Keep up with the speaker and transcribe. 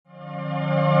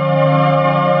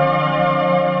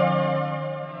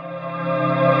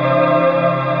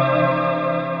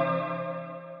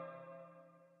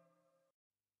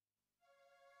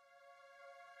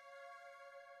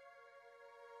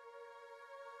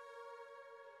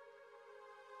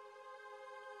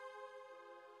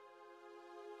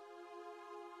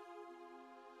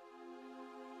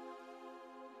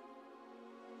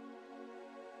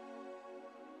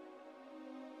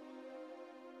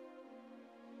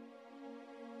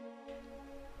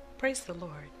Praise the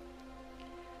Lord.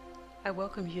 I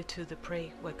welcome you to the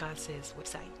Pray What God Says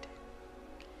website.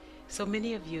 So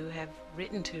many of you have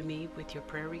written to me with your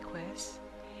prayer requests,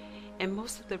 and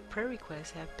most of the prayer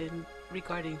requests have been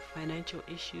regarding financial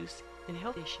issues and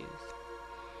health issues.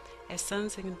 As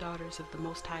sons and daughters of the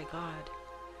Most High God,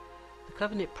 the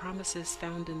covenant promises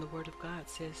found in the Word of God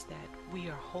says that we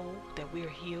are whole, that we are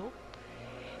healed,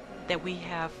 that we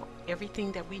have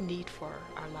everything that we need for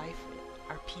our life,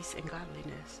 our peace and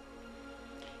godliness.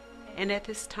 And at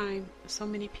this time, so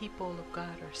many people of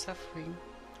God are suffering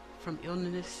from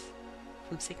illness,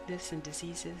 from sickness and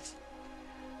diseases,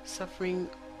 suffering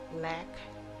lack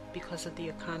because of the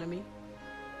economy.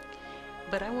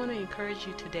 But I want to encourage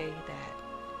you today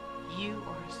that you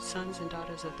are sons and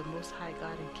daughters of the Most High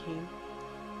God and King,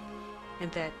 and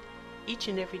that each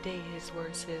and every day His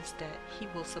Word says that He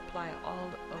will supply all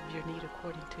of your need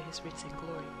according to His riches and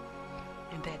glory,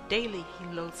 and that daily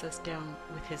He loads us down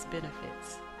with His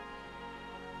benefits.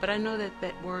 But I know that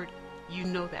that word, you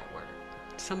know that word.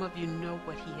 Some of you know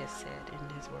what He has said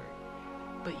in His Word,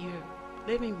 but you're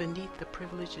living beneath the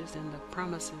privileges and the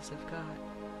promises of God.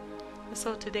 And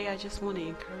so today I just want to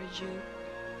encourage you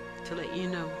to let you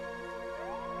know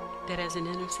that as an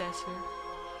intercessor,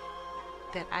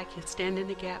 that I can stand in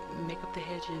the gap and make up the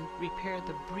hedge and repair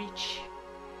the breach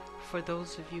for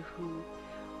those of you who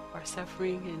are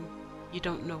suffering and you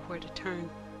don't know where to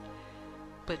turn.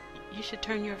 But you should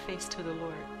turn your face to the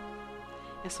Lord.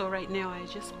 And so right now I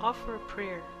just offer a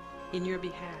prayer in your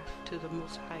behalf to the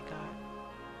Most High God.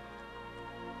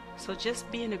 So just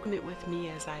be in agreement with me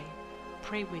as I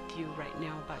pray with you right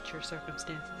now about your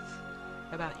circumstances,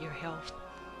 about your health,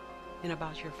 and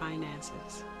about your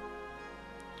finances.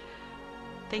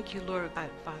 Thank you, Lord God,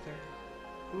 Father,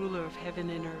 ruler of heaven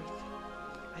and earth.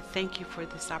 I thank you for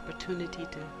this opportunity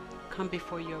to come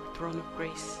before your throne of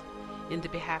grace in the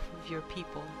behalf of your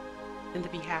people, in the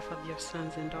behalf of your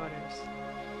sons and daughters.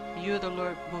 You are the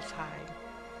Lord Most High.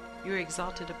 You are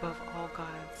exalted above all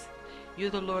gods. You are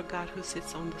the Lord God who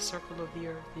sits on the circle of the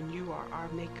earth, and you are our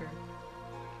Maker.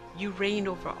 You reign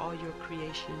over all your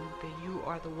creation, but you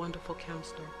are the wonderful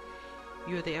Counselor.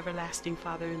 You are the everlasting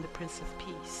Father and the Prince of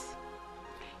Peace.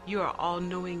 You are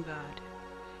all-knowing God.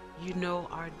 You know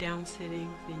our down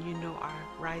sittings, and you know our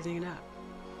rising up.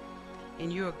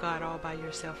 And you are God all by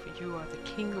yourself, for you are the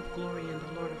King of glory and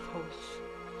the Lord of hosts.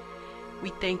 We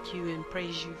thank you and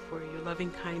praise you for your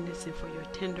loving kindness and for your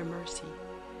tender mercy.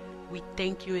 We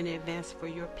thank you in advance for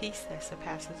your peace that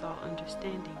surpasses all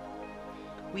understanding.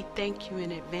 We thank you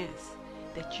in advance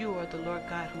that you are the Lord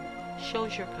God who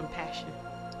shows your compassion,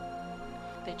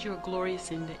 that you are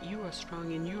glorious and that you are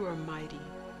strong and you are mighty,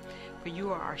 for you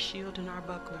are our shield and our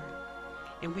buckler.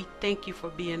 And we thank you for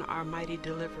being our mighty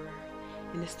deliverer.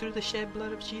 And it's through the shed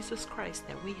blood of Jesus Christ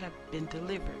that we have been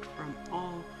delivered from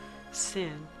all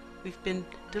sin. We've been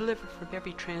delivered from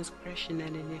every transgression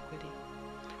and iniquity.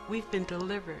 We've been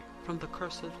delivered from the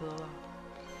curse of the law.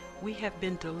 We have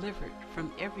been delivered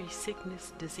from every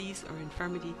sickness, disease, or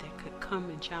infirmity that could come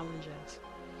and challenge us.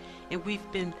 And we've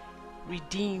been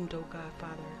redeemed, O God,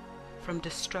 Father, from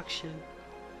destruction.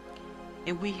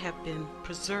 And we have been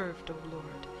preserved, O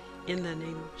Lord, in the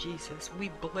name of Jesus. We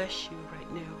bless you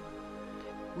right now.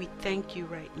 We thank you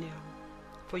right now,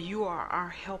 for you are our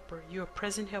helper. You are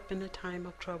present help in the time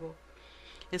of trouble.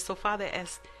 And so, Father,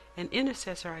 as an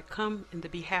intercessor, I come in the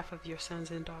behalf of your sons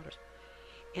and daughters.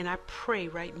 And I pray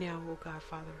right now, oh God,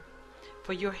 Father,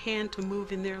 for your hand to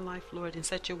move in their life, Lord, in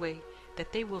such a way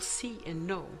that they will see and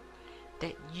know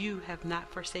that you have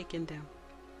not forsaken them.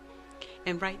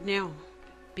 And right now,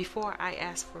 before I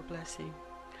ask for blessing,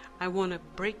 I want to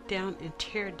break down and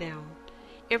tear down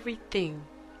everything,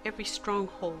 every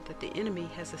stronghold that the enemy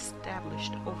has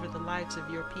established over the lives of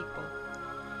your people.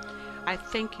 I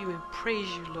thank you and praise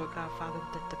you, Lord God, Father,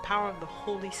 that the power of the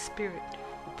Holy Spirit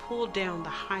will pull down the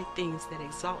high things that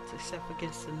exalt itself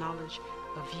against the knowledge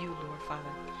of you, Lord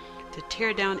Father, to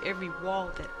tear down every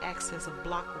wall that acts as a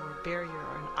block or a barrier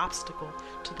or an obstacle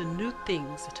to the new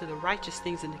things, to the righteous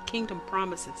things and the kingdom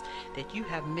promises that you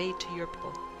have made to your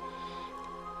people.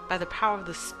 By the power of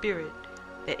the Spirit,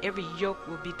 that every yoke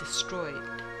will be destroyed,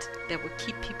 that will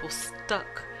keep people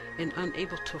stuck and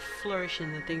unable to flourish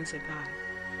in the things of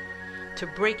God. To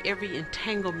break every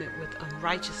entanglement with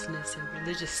unrighteousness and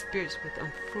religious spirits, with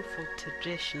unfruitful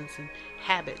traditions and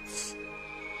habits.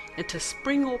 And to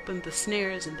spring open the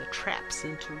snares and the traps,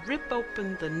 and to rip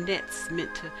open the nets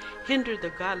meant to hinder the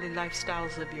godly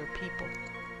lifestyles of your people.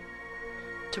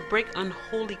 To break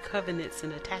unholy covenants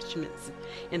and attachments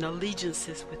and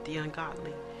allegiances with the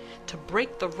ungodly. to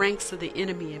break the ranks of the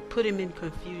enemy and put him in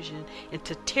confusion, and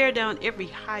to tear down every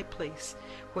high place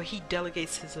where he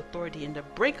delegates his authority, and to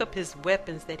break up his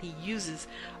weapons that he uses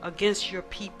against your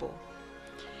people.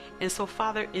 And so,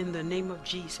 Father, in the name of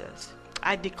Jesus,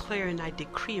 I declare and I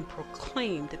decree and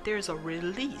proclaim that there is a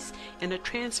release and a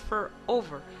transfer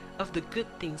over of the good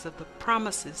things, of the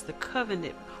promises, the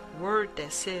covenant word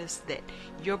that says that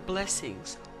your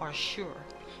blessings are sure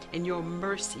and your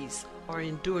mercies are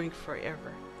enduring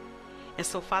forever. And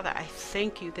so, Father, I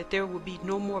thank you that there will be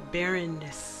no more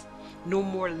barrenness, no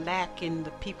more lack in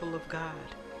the people of God.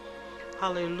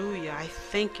 Hallelujah. I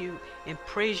thank you and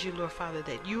praise you, Lord Father,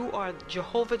 that you are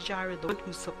Jehovah Jireh, the one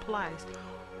who supplies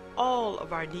all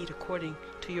of our need according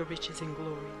to your riches and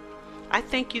glory. I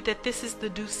thank you that this is the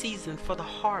due season for the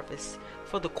harvest,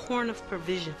 for the corn of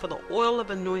provision, for the oil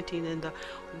of anointing, and the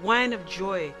wine of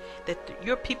joy, that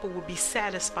your people will be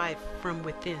satisfied from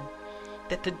within,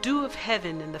 that the dew of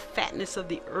heaven and the fatness of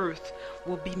the earth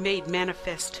will be made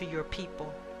manifest to your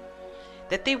people,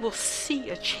 that they will see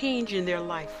a change in their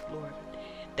life, Lord,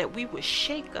 that we would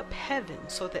shake up heaven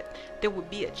so that there would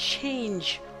be a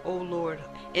change, O Lord,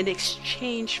 an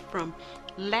exchange from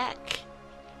lack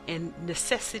and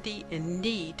necessity and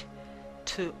need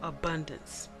to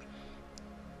abundance.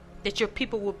 That your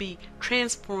people will be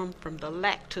transformed from the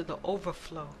lack to the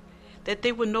overflow. That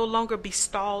they will no longer be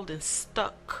stalled and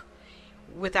stuck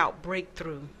without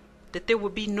breakthrough. That there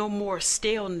will be no more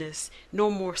staleness,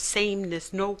 no more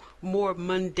sameness, no more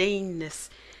mundaneness.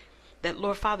 That,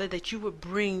 Lord Father, that you would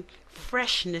bring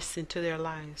freshness into their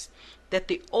lives. That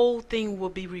the old thing will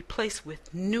be replaced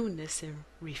with newness and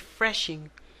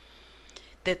refreshing.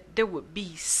 That there would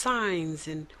be signs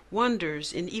and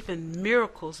wonders and even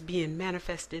miracles being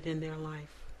manifested in their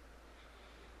life.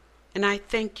 And I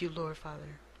thank you, Lord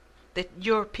Father, that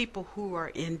your people who are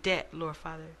in debt, Lord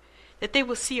Father, that they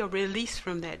will see a release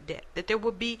from that debt, that there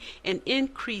will be an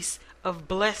increase of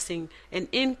blessing, an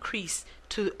increase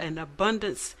to an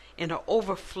abundance and an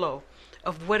overflow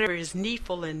of whatever is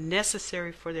needful and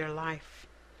necessary for their life.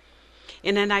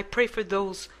 And then I pray for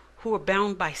those who are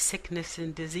bound by sickness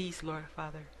and disease, Lord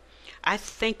Father. I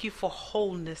thank you for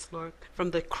wholeness, Lord,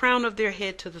 from the crown of their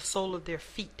head to the sole of their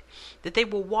feet, that they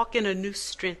will walk in a new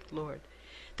strength, Lord,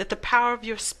 that the power of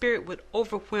your Spirit would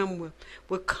overwhelm them,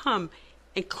 would come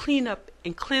and clean up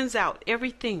and cleanse out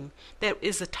everything that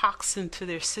is a toxin to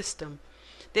their system,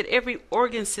 that every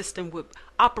organ system would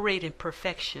operate in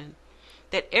perfection,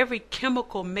 that every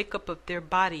chemical makeup of their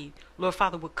body, Lord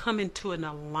Father, would come into an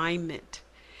alignment,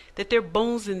 that their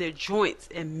bones and their joints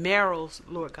and marrows,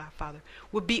 Lord God, Father,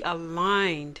 would be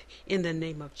aligned in the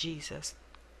name of Jesus.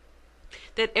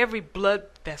 That every blood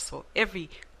vessel, every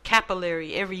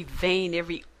capillary, every vein,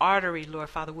 every artery, Lord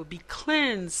Father, would be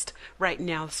cleansed right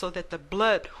now so that the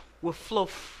blood will flow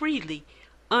freely,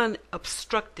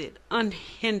 unobstructed,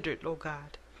 unhindered, Lord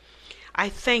God. I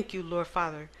thank you, Lord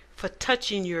Father, for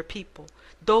touching your people,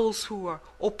 those who are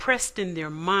oppressed in their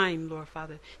mind, Lord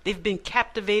Father. They've been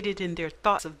captivated in their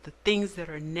thoughts of the things that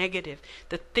are negative,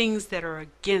 the things that are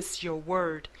against your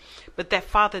word. But that,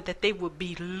 Father, that they will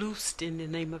be loosed in the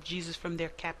name of Jesus from their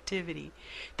captivity.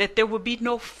 That there will be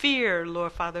no fear,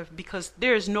 Lord Father, because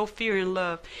there is no fear in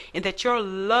love. And that your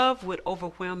love would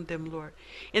overwhelm them, Lord.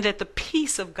 And that the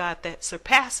peace of God that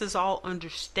surpasses all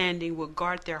understanding will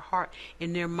guard their heart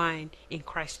and their mind in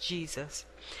Christ Jesus.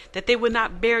 That they would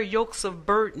not bear yokes of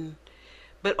burden,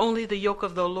 but only the yoke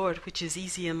of the Lord, which is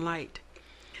easy and light.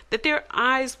 That their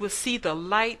eyes would see the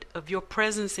light of your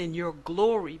presence and your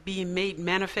glory being made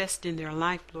manifest in their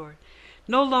life, Lord,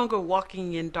 no longer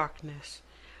walking in darkness.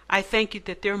 I thank you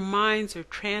that their minds are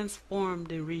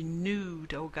transformed and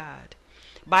renewed, O God,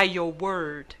 by your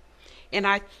word. And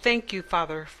I thank you,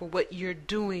 Father, for what you're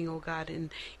doing, oh God, in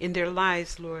their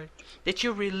lives, Lord, that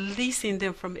you're releasing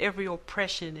them from every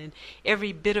oppression and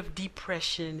every bit of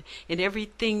depression and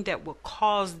everything that will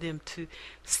cause them to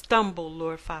stumble,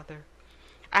 Lord Father.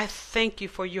 I thank you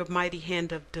for your mighty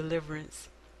hand of deliverance.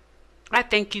 I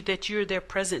thank you that you're their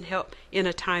present help in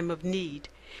a time of need,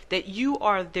 that you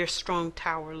are their strong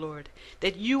tower, Lord,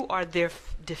 that you are their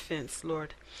defense,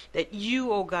 Lord, that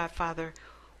you, oh God, Father,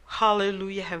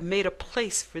 hallelujah, have made a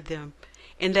place for them,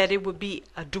 and that it would be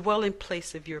a dwelling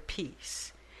place of your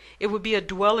peace. It would be a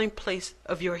dwelling place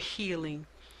of your healing,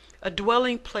 a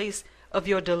dwelling place of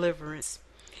your deliverance.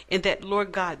 And that,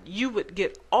 Lord God, you would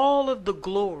get all of the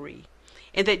glory,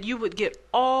 and that you would get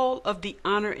all of the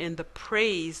honor and the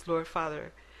praise, Lord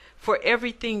Father, for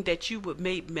everything that you would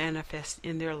make manifest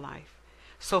in their life.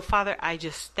 So, Father, I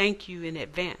just thank you in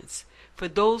advance for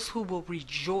those who will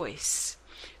rejoice,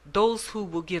 those who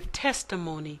will give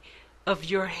testimony of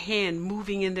your hand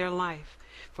moving in their life,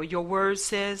 For your word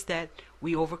says that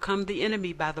we overcome the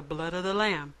enemy by the blood of the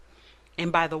Lamb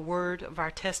and by the word of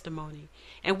our testimony.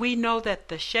 And we know that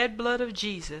the shed blood of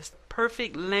Jesus, the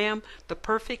perfect Lamb, the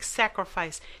perfect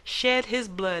sacrifice, shed his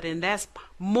blood, and that's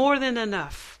more than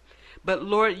enough. But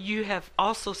Lord, you have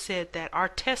also said that our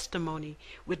testimony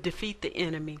would defeat the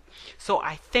enemy. So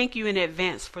I thank you in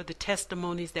advance for the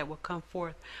testimonies that will come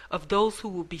forth of those who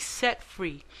will be set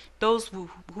free, those who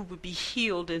will be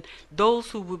healed, and those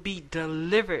who will be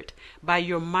delivered by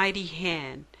your mighty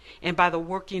hand and by the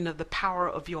working of the power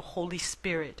of your Holy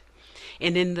Spirit,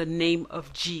 and in the name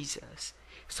of Jesus.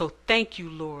 So thank you,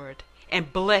 Lord,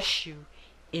 and bless you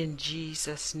in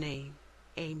Jesus' name.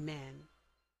 Amen.